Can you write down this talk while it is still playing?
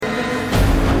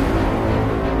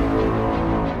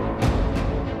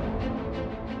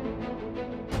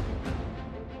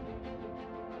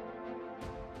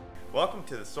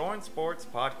the Soaring Sports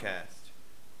Podcast.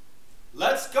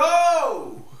 Let's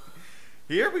go!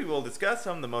 Here we will discuss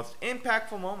some of the most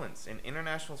impactful moments in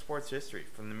international sports history,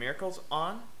 from the miracles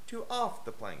on to off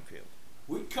the playing field.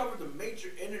 We cover the major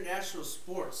international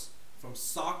sports, from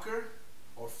soccer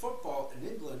or football in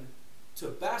England to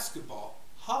basketball,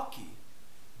 hockey,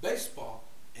 baseball,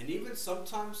 and even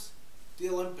sometimes the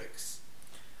Olympics.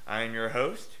 I am your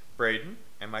host, Braden,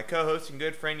 and my co-host and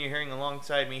good friend you're hearing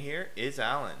alongside me here is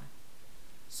Alan.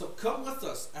 So come with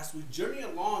us as we journey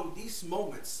along these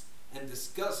moments and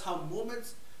discuss how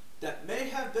moments that may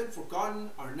have been forgotten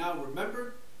are now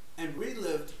remembered and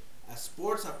relived, as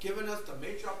sports have given us the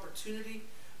major opportunity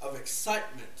of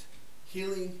excitement,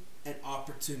 healing, and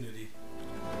opportunity.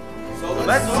 So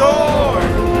let's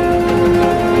soar!